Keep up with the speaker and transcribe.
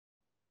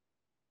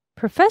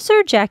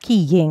Professor Jackie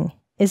Ying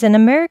is an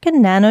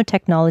American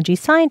nanotechnology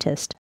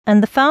scientist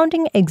and the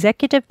founding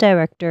executive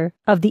director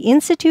of the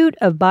Institute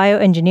of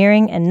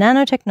Bioengineering and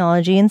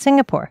Nanotechnology in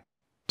Singapore.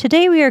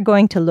 Today we are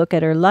going to look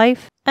at her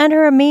life and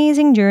her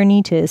amazing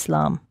journey to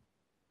Islam.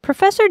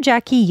 Professor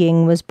Jackie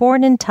Ying was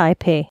born in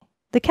Taipei,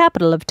 the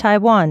capital of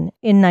Taiwan,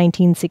 in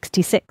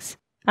 1966.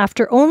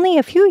 After only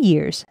a few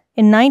years,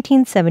 in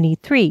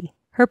 1973,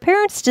 her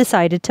parents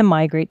decided to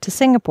migrate to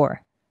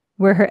Singapore,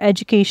 where her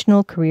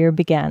educational career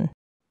began.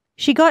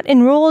 She got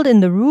enrolled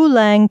in the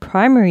Rulang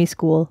Primary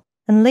School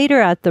and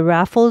later at the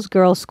Raffles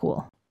Girls'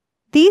 School.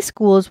 These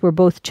schools were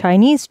both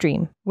Chinese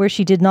stream, where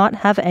she did not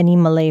have any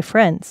Malay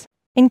friends.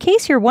 In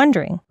case you're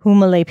wondering who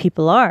Malay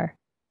people are,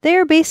 they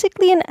are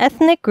basically an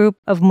ethnic group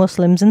of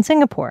Muslims in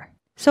Singapore.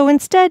 So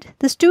instead,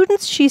 the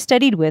students she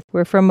studied with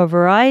were from a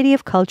variety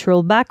of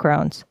cultural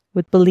backgrounds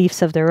with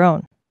beliefs of their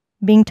own.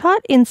 Being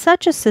taught in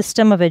such a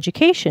system of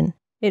education,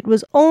 it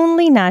was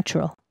only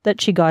natural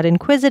that she got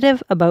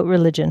inquisitive about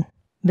religion.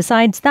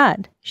 Besides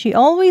that, she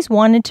always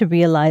wanted to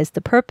realize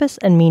the purpose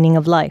and meaning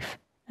of life,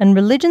 and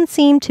religion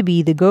seemed to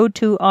be the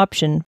go-to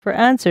option for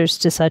answers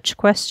to such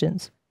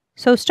questions.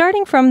 So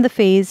starting from the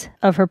phase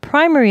of her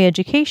primary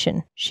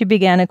education, she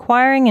began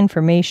acquiring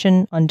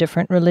information on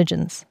different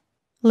religions.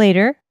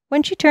 Later,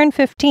 when she turned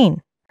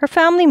 15, her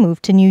family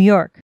moved to New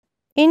York.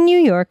 In New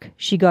York,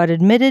 she got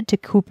admitted to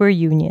Cooper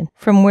Union,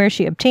 from where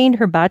she obtained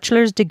her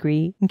bachelor's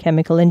degree in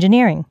chemical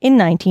engineering in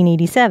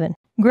 1987,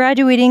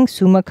 graduating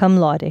summa cum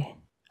laude.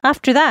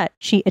 After that,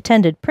 she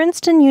attended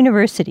Princeton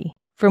University,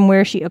 from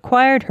where she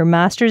acquired her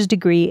master's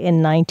degree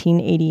in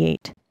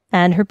 1988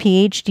 and her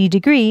Ph.D.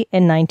 degree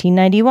in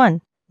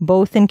 1991,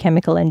 both in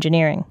chemical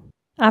engineering.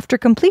 After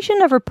completion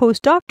of her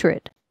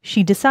postdoctorate,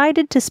 she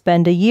decided to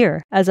spend a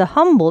year as a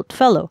Humboldt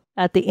Fellow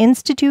at the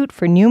Institute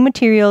for New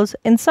Materials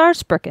in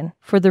Saarbrücken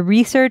for the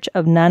research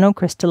of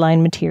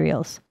nanocrystalline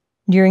materials.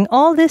 During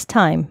all this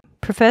time,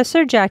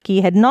 Professor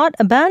Jackie had not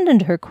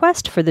abandoned her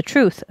quest for the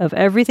truth of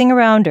everything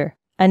around her,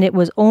 and it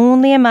was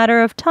only a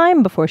matter of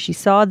time before she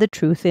saw the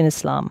truth in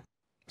Islam.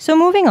 So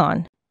moving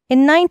on,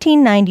 in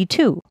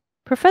 1992,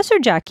 Professor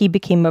Jackie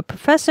became a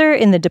professor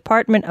in the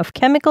Department of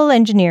Chemical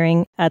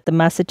Engineering at the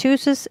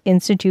Massachusetts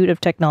Institute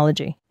of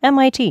Technology,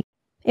 MIT.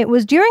 It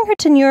was during her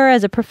tenure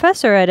as a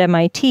professor at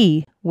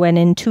MIT when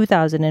in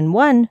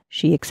 2001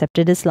 she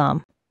accepted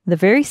Islam, the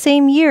very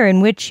same year in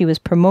which she was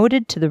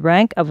promoted to the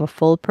rank of a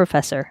full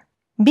professor.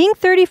 Being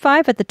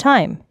 35 at the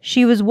time,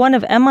 she was one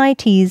of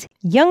MIT's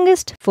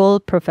youngest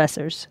full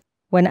professors.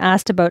 When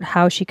asked about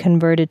how she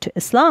converted to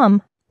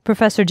Islam,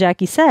 Professor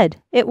Jackie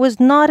said it was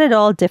not at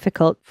all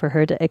difficult for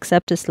her to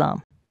accept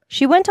Islam.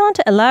 She went on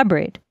to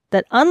elaborate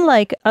that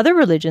unlike other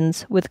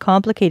religions with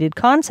complicated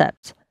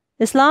concepts,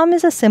 Islam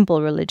is a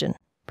simple religion.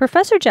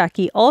 Professor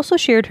Jackie also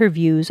shared her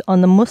views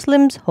on the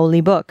Muslims'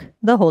 holy book,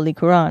 the Holy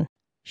Quran.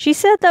 She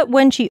said that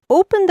when she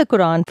opened the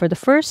Quran for the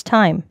first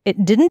time,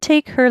 it didn't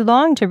take her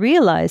long to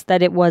realize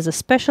that it was a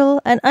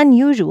special and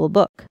unusual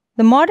book.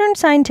 The modern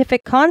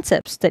scientific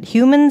concepts that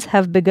humans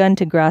have begun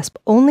to grasp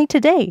only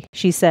today,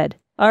 she said,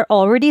 are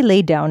already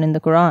laid down in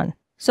the Quran.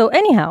 So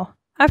anyhow,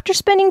 after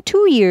spending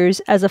 2 years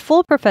as a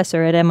full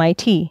professor at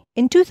MIT,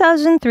 in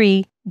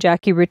 2003,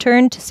 Jackie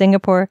returned to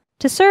Singapore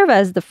to serve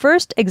as the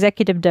first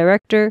executive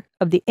director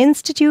of the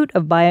Institute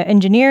of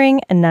Bioengineering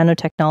and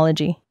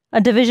Nanotechnology, a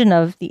division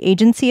of the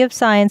Agency of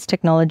Science,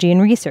 Technology and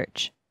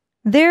Research.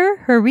 There,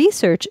 her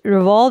research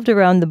revolved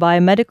around the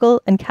biomedical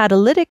and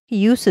catalytic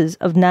uses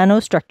of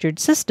nanostructured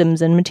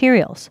systems and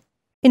materials.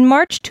 In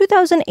March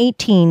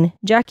 2018,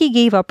 Jackie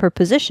gave up her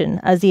position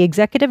as the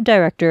executive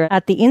director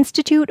at the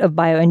Institute of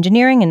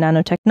Bioengineering and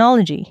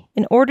Nanotechnology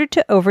in order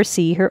to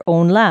oversee her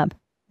own lab,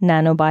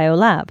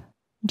 NanoBioLab.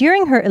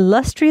 During her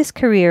illustrious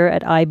career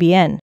at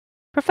IBN,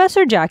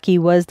 Professor Jackie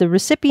was the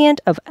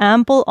recipient of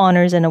ample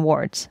honors and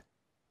awards.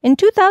 In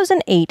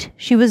 2008,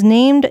 she was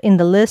named in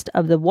the list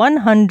of the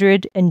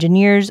 100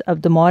 engineers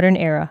of the modern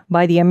era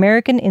by the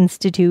American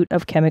Institute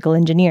of Chemical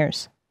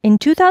Engineers. In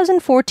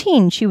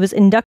 2014, she was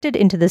inducted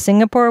into the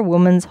Singapore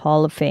Women's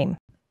Hall of Fame.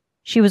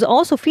 She was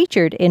also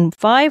featured in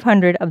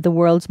 500 of the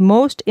world's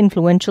most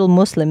influential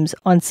Muslims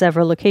on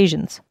several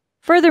occasions.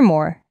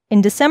 Furthermore,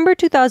 in December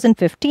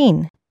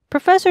 2015,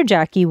 Professor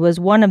Jackie was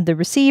one of the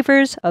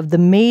receivers of the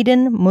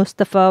Maiden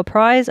Mustafa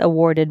Prize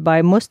awarded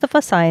by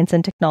Mustafa Science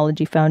and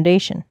Technology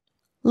Foundation.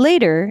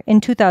 Later,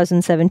 in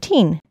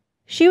 2017,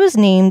 she was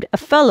named a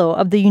Fellow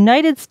of the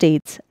United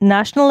States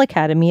National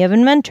Academy of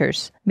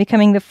Inventors,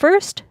 becoming the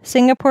first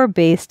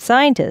Singapore-based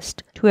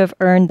scientist to have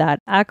earned that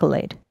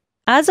accolade.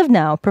 As of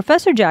now,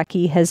 Professor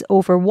Jackie has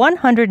over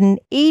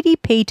 180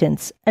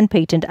 patents and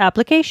patent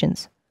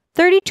applications.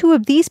 32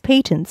 of these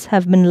patents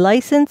have been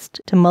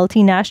licensed to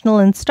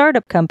multinational and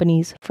startup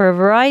companies for a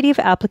variety of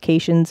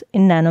applications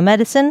in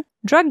nanomedicine,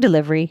 drug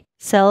delivery,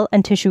 cell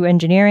and tissue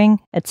engineering,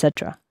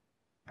 etc.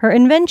 Her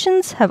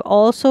inventions have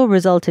also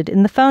resulted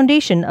in the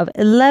foundation of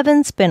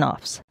 11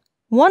 spin-offs.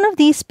 One of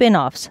these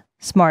spin-offs,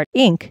 Smart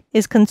Inc.,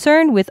 is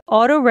concerned with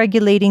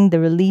auto-regulating the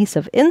release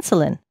of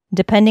insulin,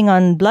 depending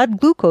on blood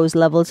glucose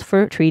levels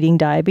for treating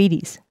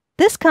diabetes.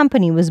 This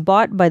company was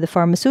bought by the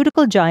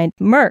pharmaceutical giant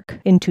Merck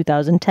in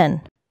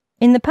 2010.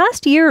 In the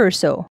past year or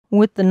so,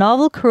 with the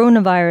novel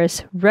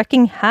coronavirus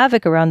wreaking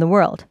havoc around the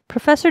world,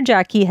 Professor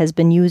Jackie has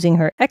been using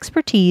her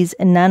expertise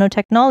in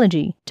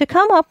nanotechnology to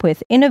come up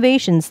with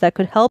innovations that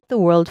could help the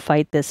world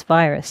fight this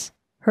virus.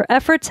 Her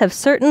efforts have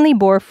certainly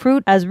bore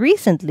fruit as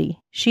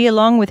recently, she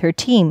along with her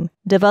team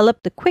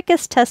developed the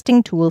quickest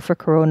testing tool for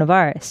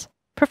coronavirus.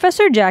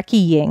 Professor Jackie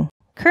Ying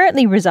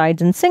currently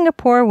resides in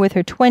Singapore with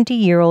her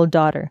 20-year-old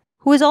daughter,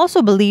 who is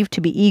also believed to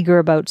be eager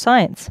about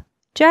science.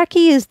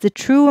 Jackie is the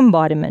true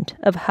embodiment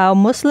of how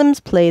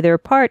Muslims play their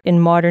part in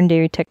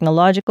modern-day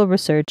technological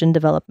research and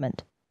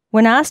development.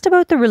 When asked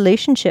about the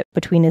relationship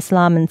between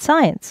Islam and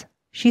science,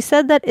 she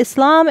said that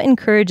Islam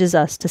encourages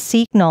us to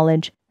seek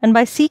knowledge, and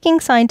by seeking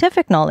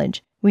scientific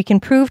knowledge, we can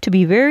prove to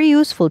be very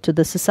useful to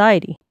the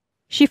society.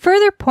 She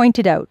further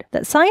pointed out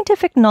that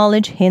scientific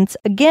knowledge hints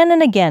again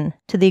and again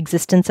to the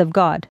existence of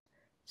God,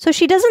 so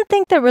she doesn't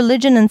think that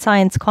religion and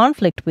science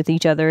conflict with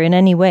each other in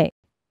any way.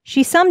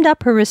 She summed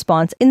up her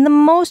response in the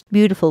most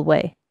beautiful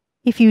way.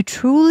 If you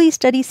truly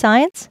study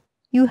science,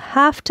 you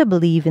have to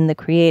believe in the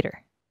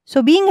Creator.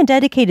 So being a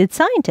dedicated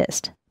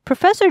scientist,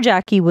 Professor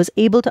Jackie was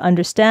able to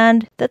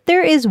understand that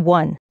there is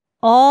one,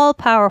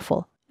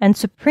 all-powerful and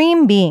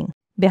supreme being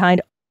behind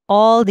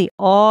all the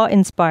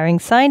awe-inspiring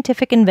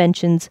scientific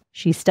inventions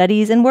she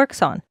studies and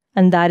works on,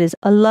 and that is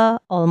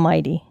Allah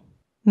Almighty.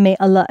 May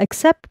Allah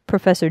accept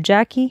Professor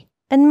Jackie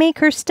and make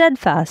her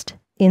steadfast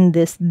in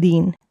this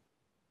deen.